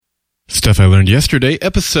Stuff I Learned Yesterday,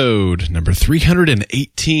 episode number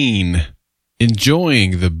 318.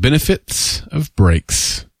 Enjoying the benefits of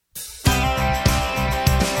breaks.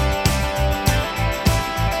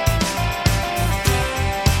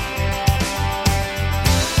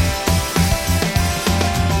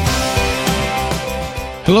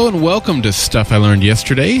 Hello and welcome to Stuff I Learned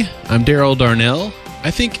Yesterday. I'm Daryl Darnell.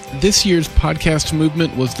 I think this year's podcast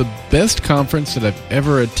movement was the best conference that I've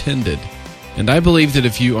ever attended. And I believe that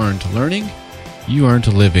if you aren't learning, you aren't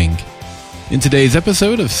living. In today's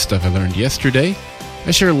episode of Stuff I Learned Yesterday,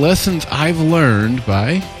 I share lessons I've learned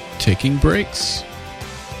by taking breaks.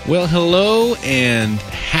 Well, hello and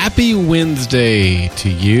happy Wednesday to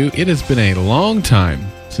you. It has been a long time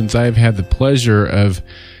since I've had the pleasure of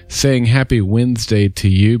saying happy Wednesday to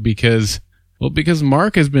you because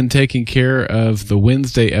Mark has been taking care of the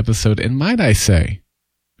Wednesday episode, and might I say,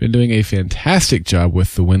 been doing a fantastic job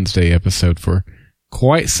with the Wednesday episode for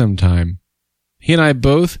quite some time. He and I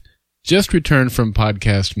both just returned from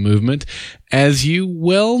Podcast Movement. As you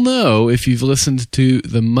well know, if you've listened to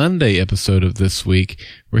the Monday episode of this week,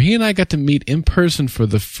 where he and I got to meet in person for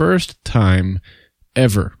the first time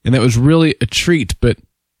ever. And that was really a treat. But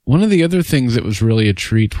one of the other things that was really a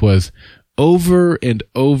treat was over and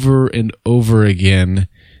over and over again,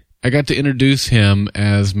 I got to introduce him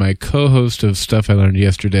as my co-host of Stuff I Learned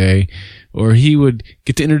Yesterday, or he would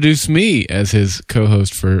get to introduce me as his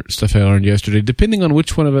co-host for Stuff I Learned Yesterday, depending on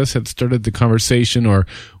which one of us had started the conversation or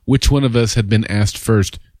which one of us had been asked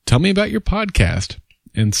first, tell me about your podcast.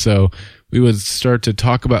 And so we would start to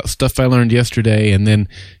talk about Stuff I Learned Yesterday, and then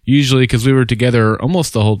usually, because we were together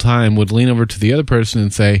almost the whole time, would lean over to the other person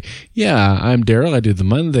and say, yeah, I'm Daryl, I do the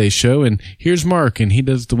Monday show, and here's Mark, and he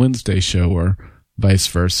does the Wednesday show, or vice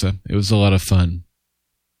versa. It was a lot of fun.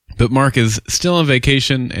 But Mark is still on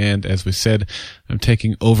vacation, and as we said, I'm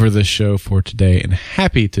taking over the show for today, and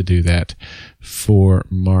happy to do that for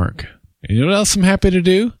Mark. And you know what else I'm happy to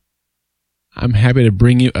do? I'm happy to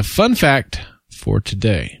bring you a fun fact for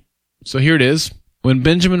today. So here it is. When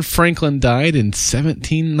Benjamin Franklin died in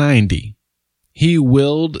 1790, he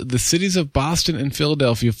willed the cities of Boston and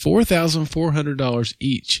Philadelphia $4,400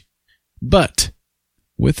 each, but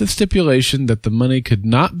with the stipulation that the money could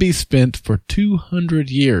not be spent for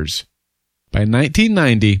 200 years. By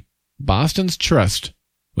 1990, Boston's trust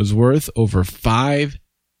was worth over $5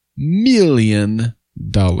 million.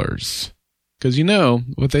 Because you know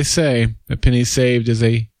what they say, a penny saved is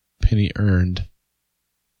a penny earned.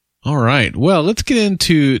 All right, well, let's get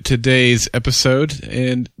into today's episode.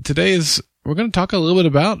 And we're going to talk a little bit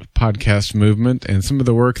about Podcast Movement and some of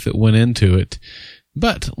the work that went into it.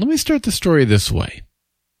 But let me start the story this way.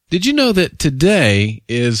 Did you know that today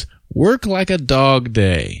is Work Like a Dog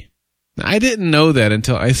Day? Now, I didn't know that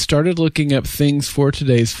until I started looking up things for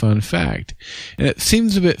today's fun fact. And it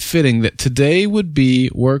seems a bit fitting that today would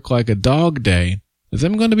be Work Like a Dog Day, as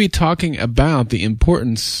I'm going to be talking about the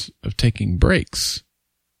importance of taking breaks.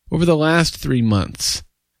 Over the last 3 months,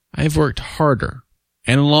 I've worked harder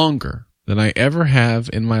and longer than I ever have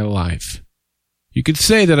in my life. You could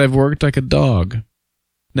say that I've worked like a dog.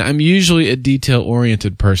 Now, I'm usually a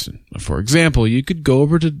detail-oriented person. For example, you could go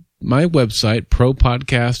over to my website,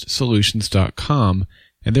 propodcastsolutions.com,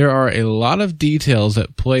 and there are a lot of details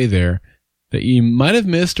at play there that you might have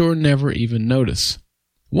missed or never even noticed.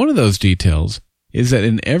 One of those details is that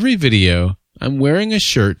in every video, I'm wearing a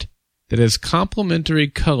shirt that has complementary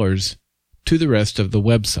colors to the rest of the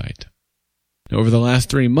website. Now, over the last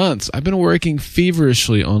 3 months, I've been working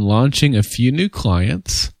feverishly on launching a few new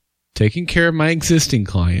clients, taking care of my existing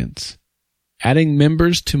clients, adding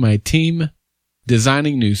members to my team,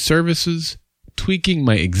 designing new services, tweaking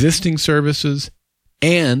my existing services,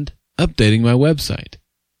 and updating my website.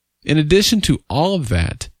 In addition to all of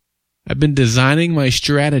that, I've been designing my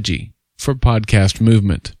strategy for Podcast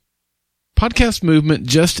Movement. Podcast Movement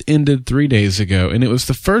just ended 3 days ago, and it was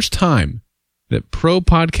the first time that Pro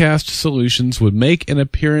Podcast Solutions would make an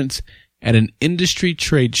appearance at an industry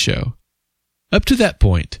trade show. Up to that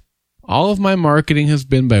point, all of my marketing has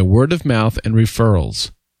been by word of mouth and referrals.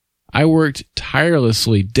 I worked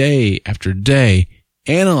tirelessly day after day,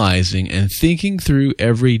 analyzing and thinking through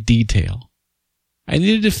every detail. I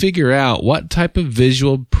needed to figure out what type of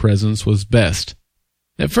visual presence was best.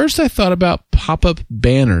 At first, I thought about pop-up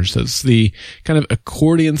banners. That's the kind of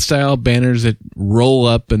accordion-style banners that roll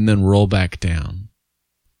up and then roll back down.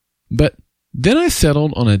 But then I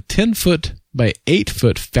settled on a 10-foot by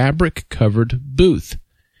 8-foot fabric-covered booth.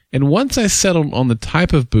 And once I settled on the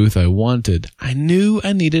type of booth I wanted, I knew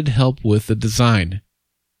I needed help with the design.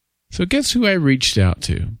 So guess who I reached out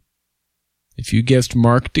to? If you guessed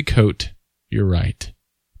Mark DeCote, you're right.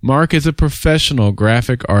 Mark is a professional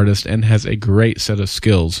graphic artist and has a great set of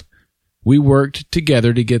skills. We worked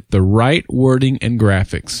together to get the right wording and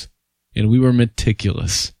graphics, and we were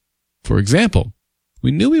meticulous. For example,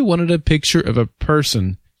 we knew we wanted a picture of a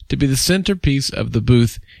person to be the centerpiece of the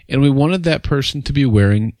booth, and we wanted that person to be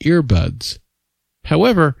wearing earbuds.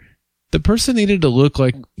 However, the person needed to look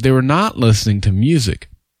like they were not listening to music.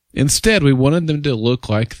 Instead, we wanted them to look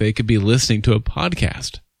like they could be listening to a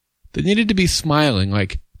podcast. They needed to be smiling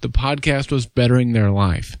like the podcast was bettering their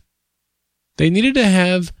life. They needed to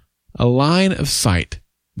have a line of sight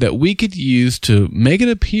that we could use to make it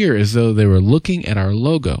appear as though they were looking at our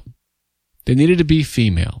logo. They needed to be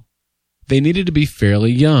female. They needed to be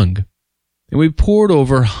fairly young. And we pored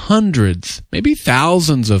over hundreds, maybe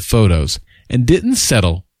thousands of photos and didn't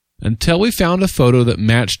settle until we found a photo that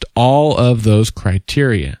matched all of those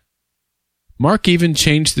criteria. Mark even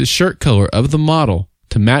changed the shirt color of the model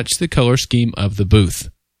to match the color scheme of the booth.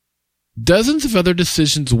 Dozens of other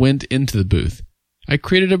decisions went into the booth. I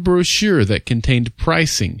created a brochure that contained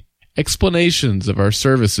pricing, explanations of our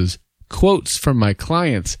services, quotes from my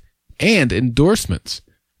clients, and endorsements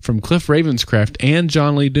from Cliff Ravenscraft and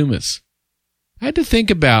John Lee Dumas. I had to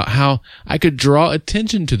think about how I could draw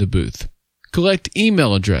attention to the booth, collect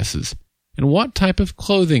email addresses, and what type of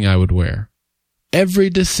clothing I would wear. Every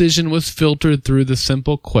decision was filtered through the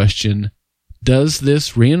simple question, does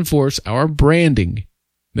this reinforce our branding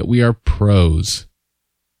that we are pros?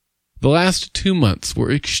 The last 2 months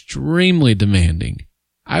were extremely demanding.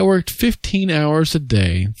 I worked 15 hours a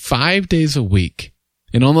day, 5 days a week.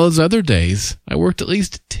 And on those other days, I worked at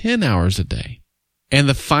least 10 hours a day. And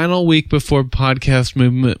the final week before Podcast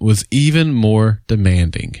Movement was even more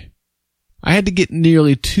demanding. I had to get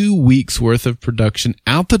nearly 2 weeks worth of production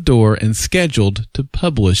out the door and scheduled to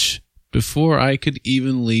publish before I could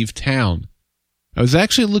even leave town. I was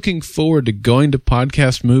actually looking forward to going to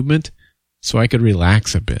Podcast Movement so I could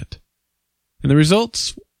relax a bit. And the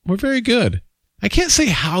results were very good. I can't say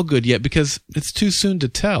how good yet because it's too soon to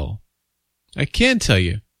tell. I can tell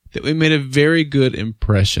you that we made a very good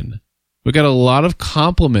impression. We got a lot of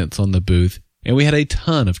compliments on the booth, and we had a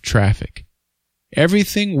ton of traffic.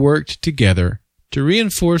 Everything worked together to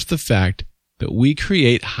reinforce the fact that we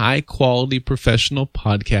create high-quality professional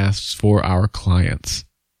podcasts for our clients.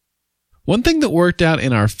 One thing that worked out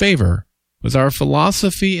in our favor was our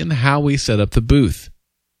philosophy and how we set up the booth.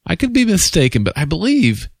 I could be mistaken, but I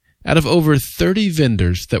believe out of over 30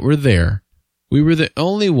 vendors that were there, we were the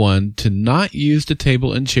only one to not use the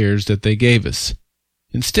table and chairs that they gave us.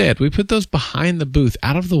 Instead, we put those behind the booth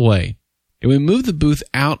out of the way, and we moved the booth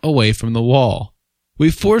out away from the wall. We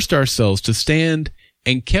forced ourselves to stand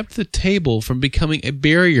and kept the table from becoming a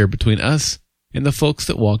barrier between us and the folks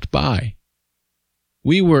that walked by.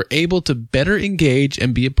 We were able to better engage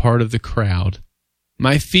and be a part of the crowd.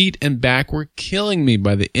 My feet and back were killing me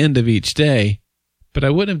by the end of each day, but I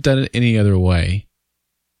wouldn't have done it any other way.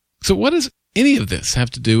 So what does any of this have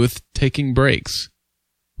to do with taking breaks?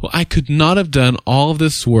 Well, I could not have done all of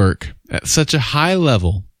this work at such a high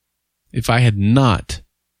level if I had not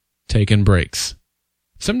taken breaks.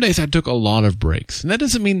 Some days I took a lot of breaks, and that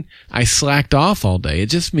doesn't mean I slacked off all day. It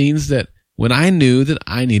just means that when I knew that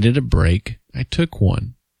I needed a break, I took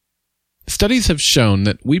one. Studies have shown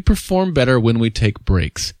that we perform better when we take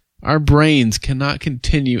breaks. Our brains cannot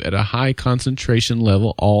continue at a high concentration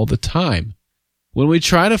level all the time. When we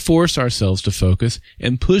try to force ourselves to focus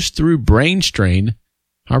and push through brain strain,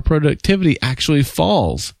 our productivity actually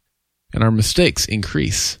falls and our mistakes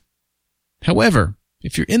increase. However,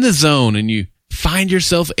 if you're in the zone and you find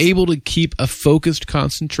yourself able to keep a focused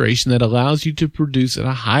concentration that allows you to produce at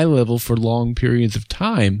a high level for long periods of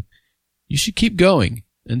time, you should keep going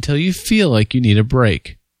until you feel like you need a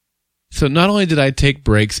break. So not only did I take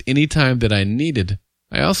breaks any time that I needed,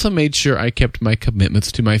 I also made sure I kept my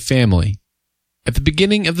commitments to my family. At the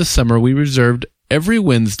beginning of the summer, we reserved every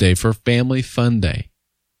Wednesday for Family Fun Day.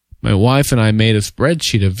 My wife and I made a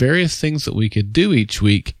spreadsheet of various things that we could do each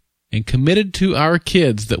week and committed to our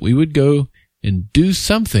kids that we would go and do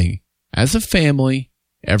something as a family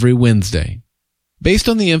every Wednesday. Based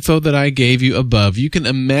on the info that I gave you above, you can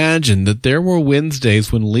imagine that there were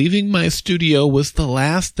Wednesdays when leaving my studio was the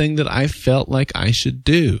last thing that I felt like I should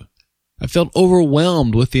do. I felt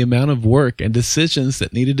overwhelmed with the amount of work and decisions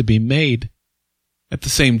that needed to be made. At the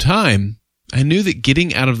same time, I knew that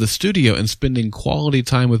getting out of the studio and spending quality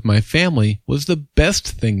time with my family was the best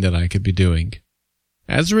thing that I could be doing.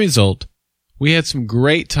 As a result, we had some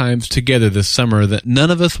great times together this summer that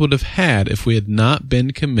none of us would have had if we had not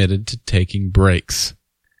been committed to taking breaks.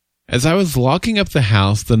 As I was locking up the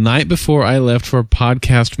house the night before I left for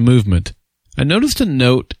Podcast Movement, I noticed a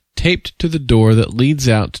note taped to the door that leads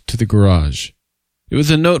out to the garage. It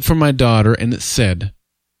was a note from my daughter, and it said,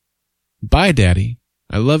 "Bye, Daddy.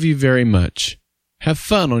 I love you very much. Have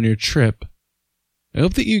fun on your trip. I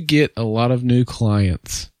hope that you get a lot of new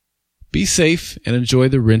clients. Be safe and enjoy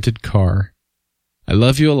the rented car. I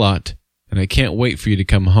love you a lot, and I can't wait for you to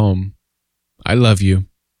come home. I love you.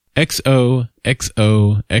 XOXOXO.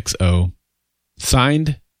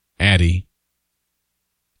 Signed, Addie."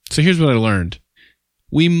 So here's what I learned.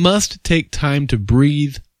 We must take time to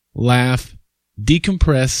breathe, laugh,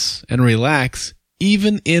 decompress, and relax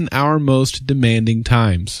even in our most demanding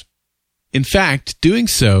times. In fact, doing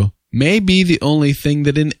so may be the only thing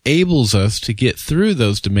that enables us to get through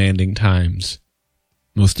those demanding times.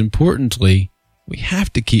 Most importantly, we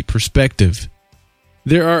have to keep perspective.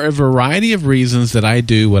 There are a variety of reasons that I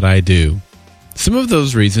do what I do. Some of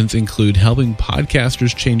those reasons include helping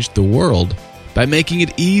podcasters change the world by making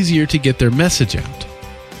it easier to get their message out.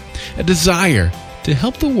 A desire to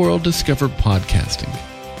help the world discover podcasting.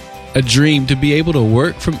 A dream to be able to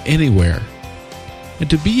work from anywhere. And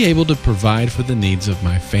to be able to provide for the needs of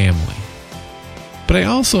my family. But I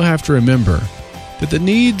also have to remember that the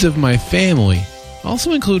needs of my family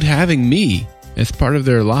also include having me as part of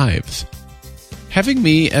their lives. Having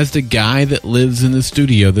me as the guy that lives in the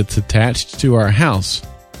studio that's attached to our house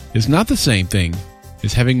is not the same thing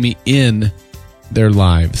as having me in their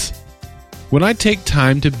lives. When I take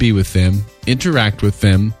time to be with them, interact with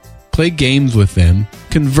them, play games with them,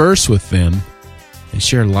 converse with them, and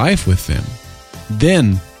share life with them,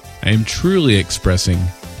 then I am truly expressing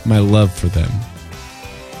my love for them.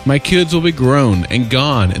 My kids will be grown and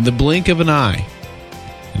gone in the blink of an eye,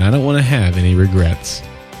 and I don't want to have any regrets.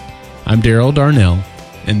 I'm Daryl Darnell,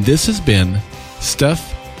 and this has been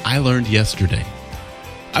Stuff I Learned Yesterday.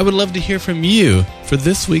 I would love to hear from you for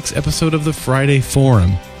this week's episode of the Friday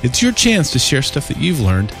Forum. It's your chance to share stuff that you've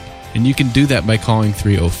learned, and you can do that by calling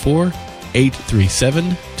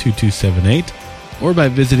 304-837-2278 or by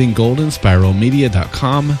visiting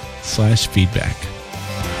goldenspiralmedia.com/feedback.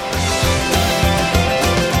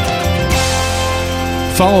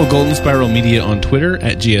 Follow Golden Spiral Media on Twitter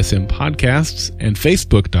at GSM Podcasts and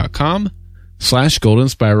Facebook.com/Golden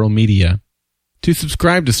Spiral Media. To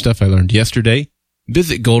subscribe to Stuff I Learned Yesterday,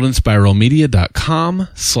 visit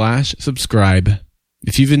goldenspiralmedia.com/subscribe.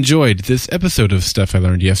 If you've enjoyed this episode of Stuff I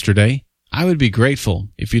Learned Yesterday, I would be grateful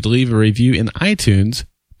if you'd leave a review in iTunes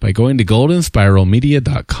by going to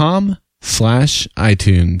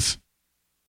goldenspiralmedia.com/iTunes.